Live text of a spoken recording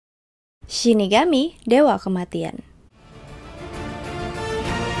Shinigami, Dewa Kematian.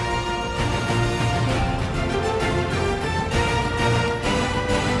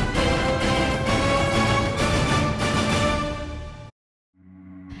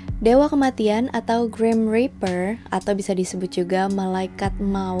 Dewa Kematian atau Grim Reaper, atau bisa disebut juga Malaikat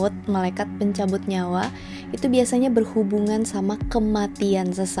Maut, Malaikat Pencabut Nyawa, itu biasanya berhubungan sama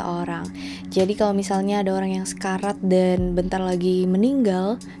kematian seseorang. Jadi kalau misalnya ada orang yang sekarat dan bentar lagi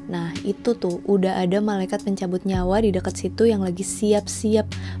meninggal, nah itu tuh udah ada Malaikat Pencabut Nyawa di dekat situ yang lagi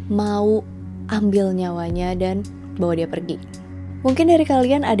siap-siap mau ambil nyawanya dan bawa dia pergi. Mungkin dari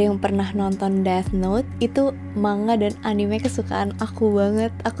kalian ada yang pernah nonton Death Note, itu manga dan anime kesukaan aku banget,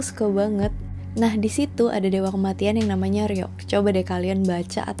 aku suka banget. Nah di situ ada Dewa Kematian yang namanya Ryuk. Coba deh kalian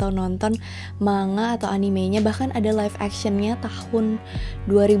baca atau nonton manga atau animenya, bahkan ada live actionnya tahun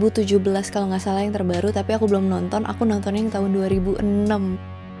 2017 kalau nggak salah yang terbaru, tapi aku belum nonton, aku nontonnya yang tahun 2006.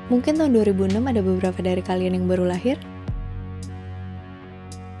 Mungkin tahun 2006 ada beberapa dari kalian yang baru lahir.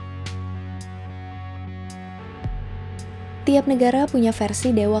 Tiap negara punya versi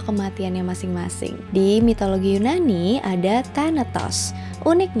Dewa Kematiannya masing-masing. Di mitologi Yunani ada Thanatos.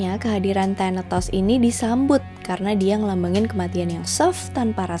 Uniknya kehadiran Thanatos ini disambut karena dia ngelambangin kematian yang soft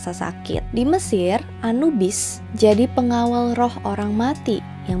tanpa rasa sakit. Di Mesir, Anubis jadi pengawal roh orang mati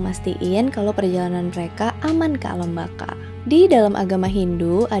yang mastiin kalau perjalanan mereka aman ke alam baka. Di dalam agama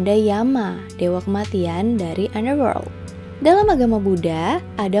Hindu ada Yama, Dewa Kematian dari Underworld. Dalam agama Buddha,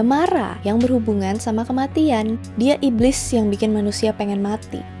 ada Mara yang berhubungan sama kematian. Dia iblis yang bikin manusia pengen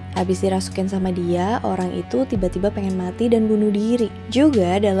mati. Habis dirasukin sama dia, orang itu tiba-tiba pengen mati dan bunuh diri.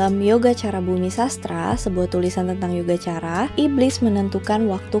 Juga dalam Yoga Cara Bumi Sastra, sebuah tulisan tentang yoga cara, iblis menentukan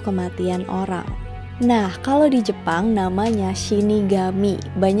waktu kematian orang. Nah, kalau di Jepang namanya Shinigami.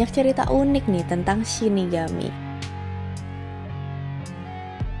 Banyak cerita unik nih tentang Shinigami.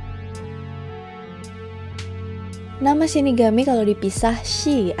 Nama Shinigami kalau dipisah,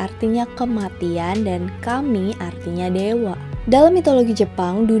 Shi artinya kematian dan Kami artinya dewa. Dalam mitologi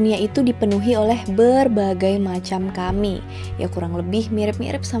Jepang, dunia itu dipenuhi oleh berbagai macam kami. Ya kurang lebih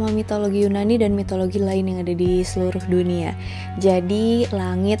mirip-mirip sama mitologi Yunani dan mitologi lain yang ada di seluruh dunia. Jadi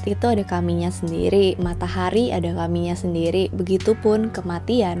langit itu ada kaminya sendiri, matahari ada kaminya sendiri, begitupun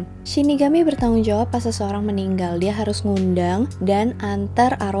kematian. Shinigami bertanggung jawab pas seseorang meninggal, dia harus ngundang dan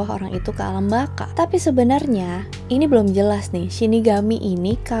antar arwah orang itu ke alam baka. Tapi sebenarnya ini belum jelas nih, Shinigami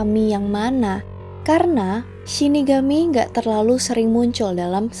ini kami yang mana? Karena Shinigami nggak terlalu sering muncul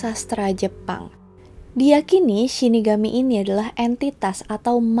dalam sastra Jepang. Diyakini Shinigami ini adalah entitas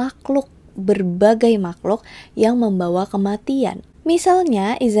atau makhluk, berbagai makhluk yang membawa kematian.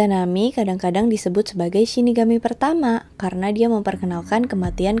 Misalnya Izanami kadang-kadang disebut sebagai Shinigami pertama karena dia memperkenalkan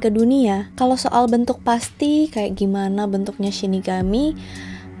kematian ke dunia. Kalau soal bentuk pasti kayak gimana bentuknya Shinigami,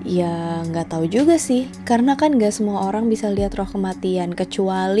 ya nggak tahu juga sih, karena kan nggak semua orang bisa lihat roh kematian,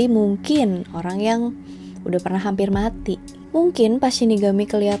 kecuali mungkin orang yang udah pernah hampir mati. Mungkin pas Shinigami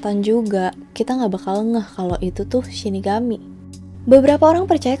kelihatan juga, kita nggak bakal ngeh kalau itu tuh Shinigami. Beberapa orang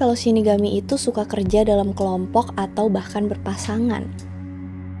percaya kalau Shinigami itu suka kerja dalam kelompok atau bahkan berpasangan.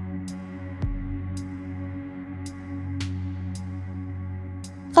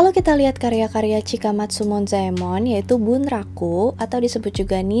 Kalau kita lihat karya-karya Chikamatsu Monzaemon, yaitu Bunraku atau disebut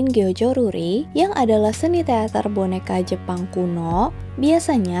juga Ningyojoruri, yang adalah seni teater boneka Jepang kuno,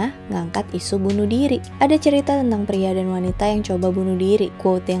 biasanya ngangkat isu bunuh diri. Ada cerita tentang pria dan wanita yang coba bunuh diri.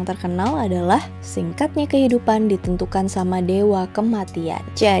 Quote yang terkenal adalah, "Singkatnya kehidupan ditentukan sama Dewa Kematian."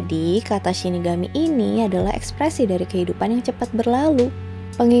 Jadi, kata Shinigami ini adalah ekspresi dari kehidupan yang cepat berlalu.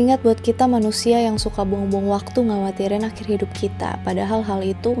 Pengingat buat kita manusia yang suka buang-buang waktu ngawatirin akhir hidup kita, padahal hal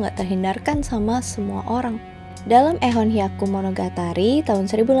itu nggak terhindarkan sama semua orang. Dalam Ehon Hyaku Monogatari tahun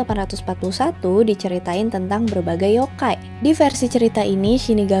 1841 diceritain tentang berbagai yokai. Di versi cerita ini,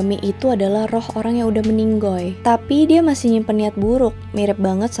 Shinigami itu adalah roh orang yang udah meninggoy, tapi dia masih nyimpen niat buruk, mirip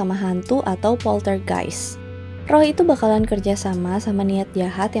banget sama hantu atau poltergeist. Roh itu bakalan kerja sama niat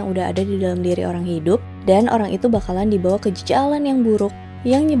jahat yang udah ada di dalam diri orang hidup, dan orang itu bakalan dibawa ke jalan yang buruk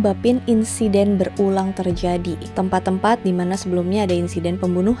yang nyebabin insiden berulang terjadi. Tempat-tempat di mana sebelumnya ada insiden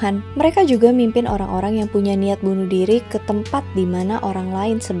pembunuhan. Mereka juga mimpin orang-orang yang punya niat bunuh diri ke tempat di mana orang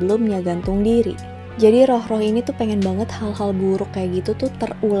lain sebelumnya gantung diri. Jadi roh-roh ini tuh pengen banget hal-hal buruk kayak gitu tuh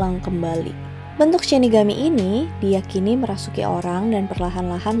terulang kembali. Bentuk Shinigami ini diyakini merasuki orang dan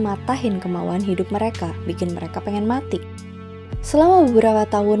perlahan-lahan matahin kemauan hidup mereka, bikin mereka pengen mati. Selama beberapa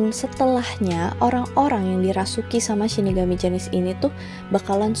tahun setelahnya, orang-orang yang dirasuki sama Shinigami jenis ini tuh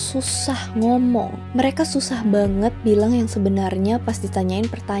bakalan susah ngomong. Mereka susah banget bilang yang sebenarnya pas ditanyain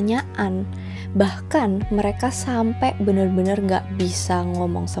pertanyaan. Bahkan mereka sampai bener-bener gak bisa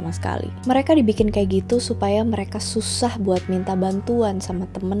ngomong sama sekali. Mereka dibikin kayak gitu supaya mereka susah buat minta bantuan sama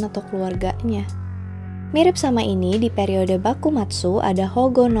temen atau keluarganya. Mirip sama ini, di periode Bakumatsu ada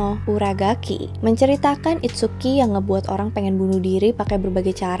Hogono Uragaki, menceritakan Itsuki yang ngebuat orang pengen bunuh diri pakai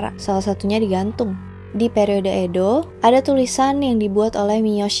berbagai cara, salah satunya digantung. Di periode Edo, ada tulisan yang dibuat oleh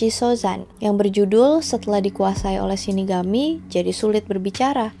Miyoshi Sozan yang berjudul Setelah Dikuasai oleh Shinigami, Jadi Sulit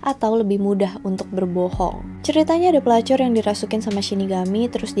Berbicara atau Lebih Mudah untuk Berbohong. Ceritanya ada pelacur yang dirasukin sama Shinigami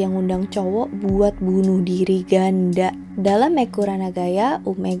terus dia ngundang cowok buat bunuh diri ganda. Dalam Mekura Nagaya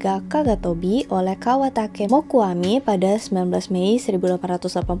Umega Kagatobi oleh Kawatake Mokuami pada 19 Mei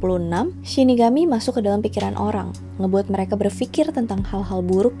 1886, Shinigami masuk ke dalam pikiran orang, ngebuat mereka berpikir tentang hal-hal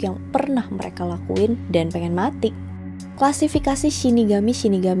buruk yang pernah mereka lakuin dan pengen mati. Klasifikasi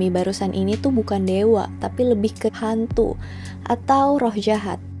Shinigami barusan ini tuh bukan dewa, tapi lebih ke hantu atau roh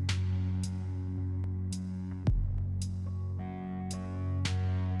jahat.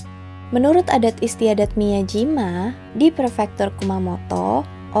 Menurut adat istiadat Miyajima, di prefektur Kumamoto,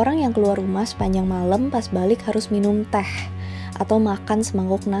 orang yang keluar rumah sepanjang malam pas balik harus minum teh atau makan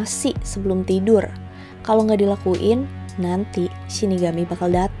semangkuk nasi sebelum tidur. Kalau nggak dilakuin, nanti Shinigami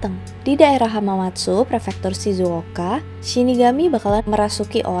bakal datang. Di daerah Hamamatsu, prefektur Shizuoka, Shinigami bakalan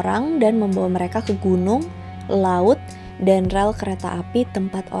merasuki orang dan membawa mereka ke gunung, laut, dan rel kereta api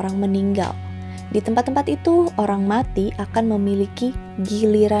tempat orang meninggal. Di tempat-tempat itu, orang mati akan memiliki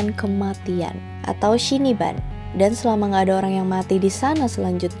giliran kematian atau shiniban. Dan selama nggak ada orang yang mati di sana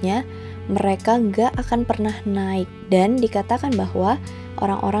selanjutnya, mereka nggak akan pernah naik. Dan dikatakan bahwa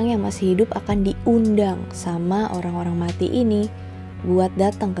orang-orang yang masih hidup akan diundang sama orang-orang mati ini buat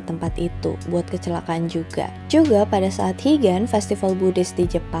datang ke tempat itu, buat kecelakaan juga. Juga pada saat Higan, festival Buddhis di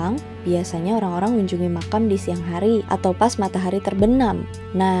Jepang, biasanya orang-orang mengunjungi makam di siang hari atau pas matahari terbenam.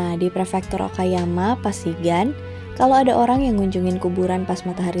 Nah, di prefektur Okayama pas Higan, kalau ada orang yang ngunjungin kuburan pas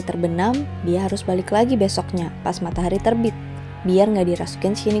matahari terbenam, dia harus balik lagi besoknya pas matahari terbit, biar nggak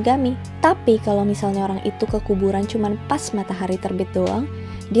dirasukin Shinigami. Tapi kalau misalnya orang itu ke kuburan cuman pas matahari terbit doang,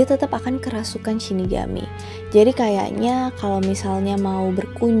 dia tetap akan kerasukan Shinigami. Jadi kayaknya kalau misalnya mau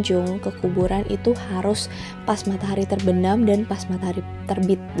berkunjung ke kuburan itu harus pas matahari terbenam dan pas matahari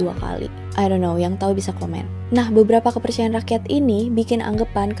terbit 2 kali. I don't know, yang tahu bisa komen. Nah, beberapa kepercayaan rakyat ini bikin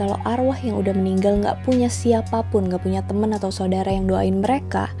anggapan kalau arwah yang udah meninggal nggak punya siapapun, nggak punya teman atau saudara yang doain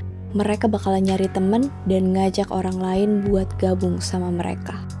mereka bakalan nyari temen dan ngajak orang lain buat gabung sama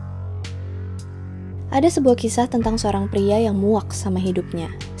mereka. Ada sebuah kisah tentang seorang pria yang muak sama hidupnya.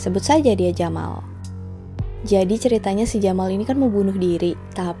 Sebut saja dia Jamal. Jadi ceritanya si Jamal ini kan mau bunuh diri,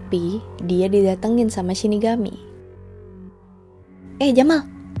 tapi dia didatengin sama Shinigami. Jamal,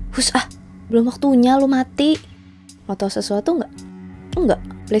 belum waktunya lu mati. Mau tahu sesuatu nggak? Enggak,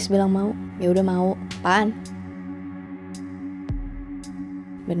 please bilang mau. Ya udah mau. Apaan?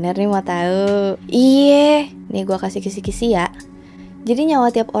 Bener nih mau tahu. Iye, nih gua kasih kisi-kisi ya. Jadi nyawa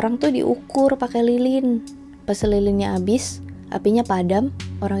tiap orang tuh diukur pakai lilin. Pas lilinnya habis, apinya padam,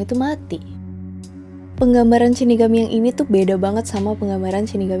 orang itu mati. Penggambaran Shinigami yang ini tuh beda banget sama penggambaran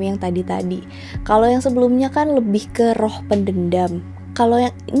Shinigami yang tadi-tadi. Kalau yang sebelumnya kan lebih ke roh pendendam. Kalau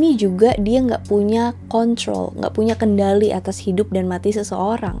yang ini juga dia nggak punya kontrol, nggak punya kendali atas hidup dan mati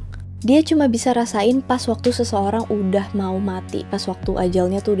seseorang. Dia cuma bisa rasain pas waktu seseorang udah mau mati, pas waktu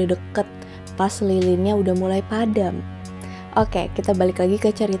ajalnya tuh udah deket, pas lilinnya udah mulai padam. Oke, kita balik lagi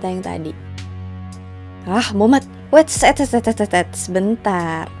ke cerita yang tadi. Muhammad, wait,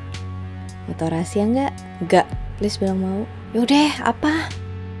 sebentar. Mau tau rahasia nggak? Nggak, please bilang mau. Yaudah, apa?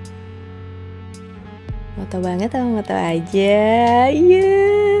 Mau tau banget apa mau tau aja?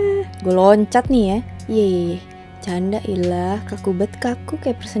 Gue loncat nih ya. Iya. Canda ilah, kaku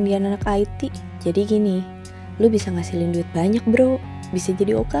kayak persendian anak IT. Jadi gini, lu bisa ngasilin duit banyak bro, bisa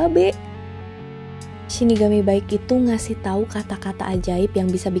jadi OKB. Shinigami baik itu ngasih tahu kata-kata ajaib yang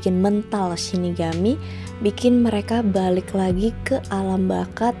bisa bikin mental Shinigami, bikin mereka balik lagi ke alam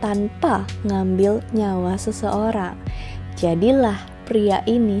baka tanpa ngambil nyawa seseorang. Jadilah pria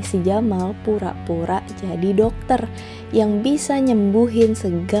ini, si Jamal, pura-pura jadi dokter yang bisa nyembuhin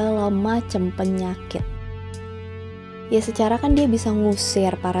segala macam penyakit. Ya secara kan dia bisa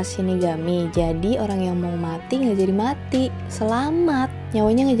ngusir para Shinigami, jadi orang yang mau mati nggak jadi mati, selamat,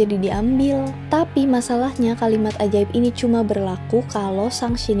 nyawanya nggak jadi diambil. Tapi masalahnya kalimat ajaib ini cuma berlaku kalau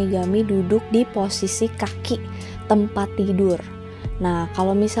sang Shinigami duduk di posisi kaki tempat tidur. Nah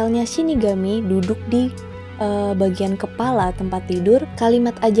kalau misalnya Shinigami duduk di bagian kepala tempat tidur,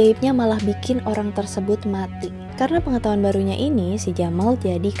 kalimat ajaibnya malah bikin orang tersebut mati. Karena pengetahuan barunya ini, si Jamal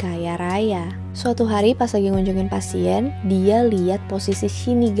jadi kaya raya. Suatu hari pas lagi ngunjungin pasien, dia lihat posisi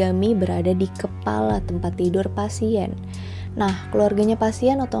Shinigami berada di kepala tempat tidur pasien. Nah, keluarganya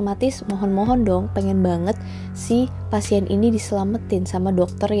pasien otomatis mohon-mohon dong, pengen banget si pasien ini diselamatin sama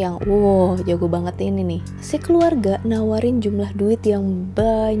dokter yang wow, jago banget ini nih. Si keluarga nawarin jumlah duit yang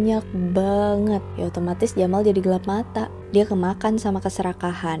banyak banget. Ya otomatis Jamal jadi gelap mata. Dia kemakan sama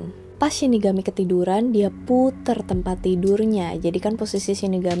keserakahan. Pas Shinigami ketiduran, dia puter tempat tidurnya. Jadi kan posisi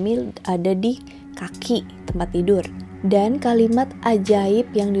Shinigami ada di kaki tempat tidur. Dan kalimat ajaib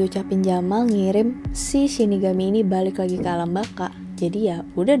yang diucapin Jamal ngirim si Shinigami ini balik lagi ke alam baka. Jadi ya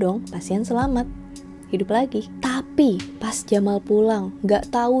udah dong, pasien selamat, hidup lagi. Tapi pas Jamal pulang, gak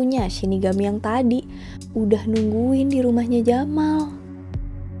taunya Shinigami yang tadi udah nungguin di rumahnya Jamal.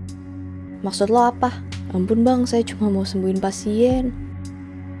 Maksud lo apa? Ampun bang, saya cuma mau sembuhin pasien.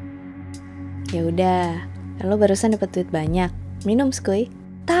 Ya udah, lo barusan dapet duit banyak, minum skuy.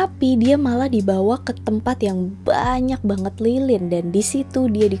 Tapi dia malah dibawa ke tempat yang banyak banget lilin, dan di situ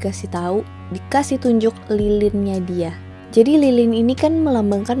dia dikasih tunjuk lilinnya dia. Jadi lilin ini kan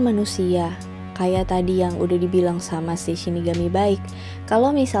melambangkan manusia. Kayak tadi yang udah dibilang sama si Shinigami baik.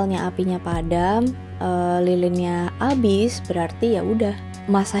 Kalau misalnya apinya padam, lilinnya habis, berarti ya udah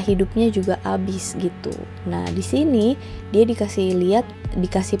masa hidupnya juga habis gitu. Nah, di sini dia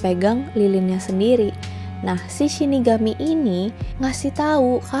dikasih pegang lilinnya sendiri. Nah, si Shinigami ini ngasih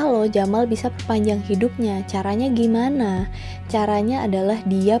tahu kalau Jamal bisa perpanjang hidupnya. Caranya gimana? Caranya adalah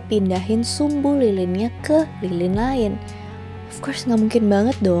dia pindahin sumbu lilinnya ke lilin lain. Of course nggak mungkin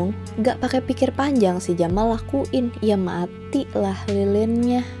banget dong. Nggak pakai pikir panjang si Jamal lakuin. Ya mati lah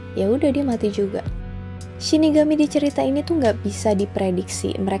lilinnya. Ya udah dia mati juga. Shinigami di cerita ini tuh nggak bisa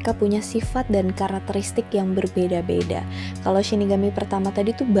diprediksi. Mereka punya sifat dan karakteristik yang berbeda-beda. Kalau Shinigami pertama tadi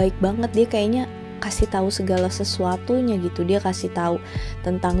tuh baik banget, dia kayaknya kasih tahu segala sesuatunya gitu. Dia kasih tahu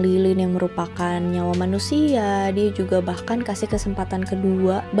tentang lilin yang merupakan nyawa manusia. Dia juga bahkan kasih kesempatan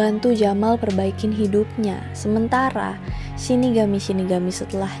kedua bantu Jamal perbaikin hidupnya. Sementara Shinigami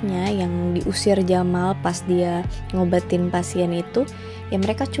setelahnya yang diusir Jamal pas dia ngobatin pasien itu, ya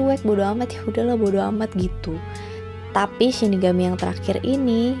mereka cuek, bodo amat, ya udahlah bodo amat gitu. Tapi Shinigami yang terakhir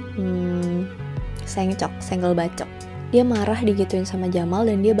ini senggol bacok. Dia marah digituin sama Jamal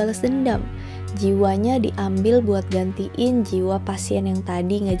dan dia balas dendam. Jiwanya diambil buat gantiin jiwa pasien yang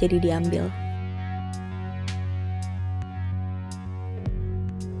tadi gak jadi diambil.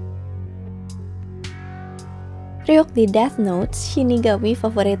 Ryuk di Death Note, Shinigami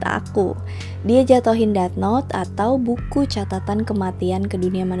favorit aku. Dia jatuhin Death Note atau buku catatan kematian ke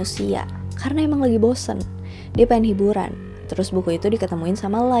dunia manusia karena emang lagi bosen. Dia pengen hiburan. Terus buku itu diketemuin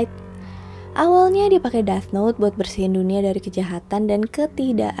sama Light. Awalnya dia pakai Death Note buat bersihin dunia dari kejahatan dan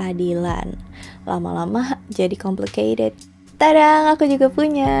ketidakadilan. Lama-lama jadi complicated. Tadang, aku juga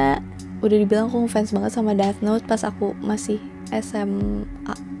punya. Udah dibilang aku ngefans banget sama Death Note pas aku masih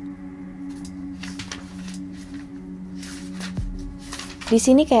SMA. Di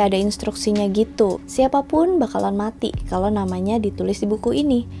sini kayak ada instruksinya gitu. Siapapun bakalan mati kalau namanya ditulis di buku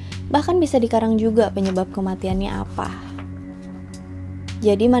ini. Bahkan bisa dikarang juga penyebab kematiannya apa.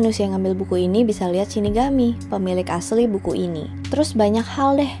 Jadi manusia yang ngambil buku ini bisa lihat Shinigami, pemilik asli buku ini. Terus banyak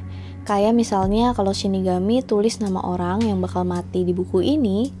hal deh. Kayak misalnya kalau Shinigami tulis nama orang yang bakal mati di buku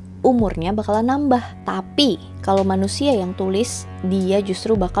ini, umurnya bakalan nambah. Tapi kalau manusia yang tulis, dia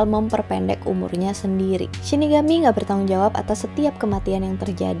justru bakal memperpendek umurnya sendiri. Shinigami gak bertanggung jawab atas setiap kematian yang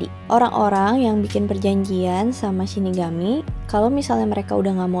terjadi. Orang-orang yang bikin perjanjian sama Shinigami, kalau misalnya mereka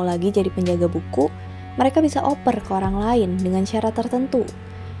udah gak mau lagi jadi penjaga buku, mereka bisa oper ke orang lain dengan syarat tertentu.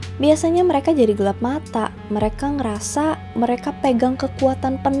 Biasanya mereka jadi gelap mata. Mereka ngerasa mereka pegang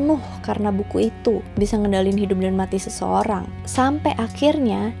kekuatan penuh karena buku itu bisa ngendalin hidup dan mati seseorang. Sampai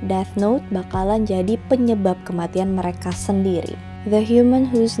akhirnya Death Note bakalan jadi penyebab kematian mereka sendiri. The human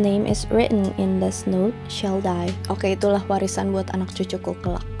whose name is written in Death Note shall die. Oke, itulah warisan buat anak cucuku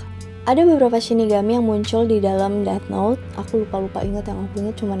kelak. Ada beberapa Shinigami yang muncul di dalam Death Note. Aku lupa ingat, yang aku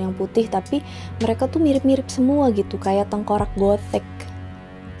ingat cuma yang putih, tapi mereka tuh mirip-mirip semua gitu, kayak tengkorak gothic.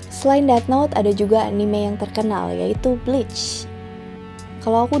 Selain Death Note, ada juga anime yang terkenal, yaitu Bleach.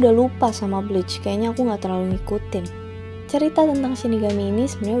 Kalau aku udah lupa sama Bleach, kayaknya aku gak terlalu ngikutin. Cerita tentang Shinigami ini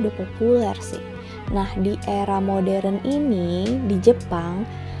sebenarnya udah populer sih. Nah, di era modern ini, di Jepang,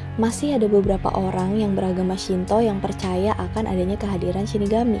 masih ada beberapa orang yang beragama Shinto yang percaya akan adanya kehadiran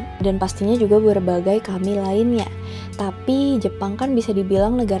Shinigami. Dan pastinya juga berbagai kami lainnya. Tapi Jepang kan bisa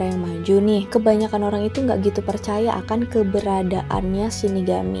dibilang negara yang maju nih. Kebanyakan orang itu nggak gitu percaya akan keberadaannya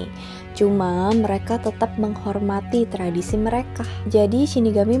Shinigami. Cuma mereka tetap menghormati tradisi mereka. Jadi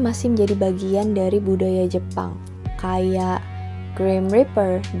Shinigami masih menjadi bagian dari budaya Jepang, kayak Grim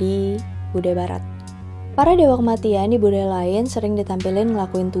Reaper di budaya barat. Para dewa kematian di budaya lain sering ditampilin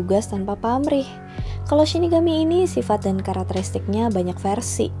ngelakuin tugas tanpa pamrih. Kalau Shinigami ini sifat dan karakteristiknya banyak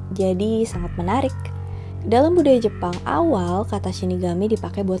versi, jadi sangat menarik. Dalam budaya Jepang awal, kata Shinigami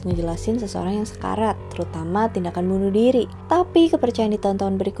dipakai buat ngejelasin seseorang yang sekarat, terutama tindakan bunuh diri. Tapi kepercayaan di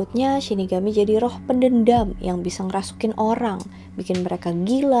tahun-tahun berikutnya, Shinigami jadi roh pendendam yang bisa ngerasukin orang, bikin mereka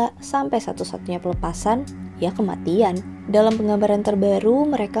gila, sampai satu-satunya pelepasan, ya kematian. Dalam penggambaran terbaru,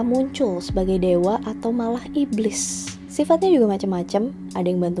 mereka muncul sebagai dewa atau malah iblis. Sifatnya juga macam-macam, ada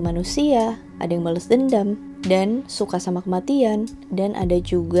yang bantu manusia, ada yang balas dendam, dan suka sama kematian, dan ada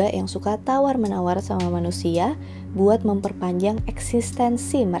juga yang suka tawar-menawar sama manusia buat memperpanjang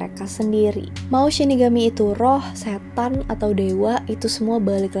eksistensi mereka sendiri. Mau Shinigami itu roh, setan, atau dewa, itu semua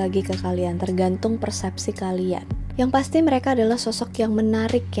balik lagi ke kalian, tergantung persepsi kalian. Yang pasti mereka adalah sosok yang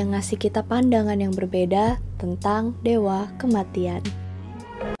menarik, yang ngasih kita pandangan yang berbeda tentang Dewa Kematian.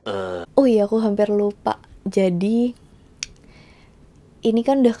 Oh iya, aku hampir lupa. Jadi ini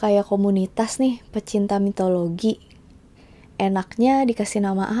kan udah kayak komunitas nih, pecinta mitologi. Enaknya dikasih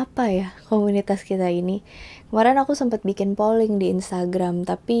nama apa ya komunitas kita ini? Kemarin aku sempat bikin polling di Instagram,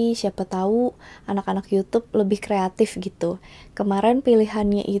 tapi siapa tahu anak-anak YouTube lebih kreatif gitu. Kemarin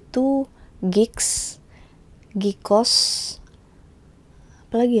pilihannya itu Geeks, Geekos,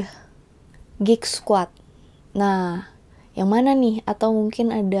 apa lagi ya? Geek Squad. Nah, yang mana nih? Atau mungkin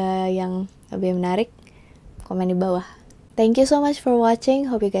ada yang lebih menarik? Komen di bawah. Thank you so much for watching.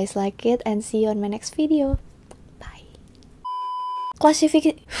 Hope you guys like it and see you on my next video. Bye.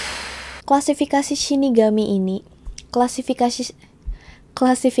 Klasifikasi Shinigami ini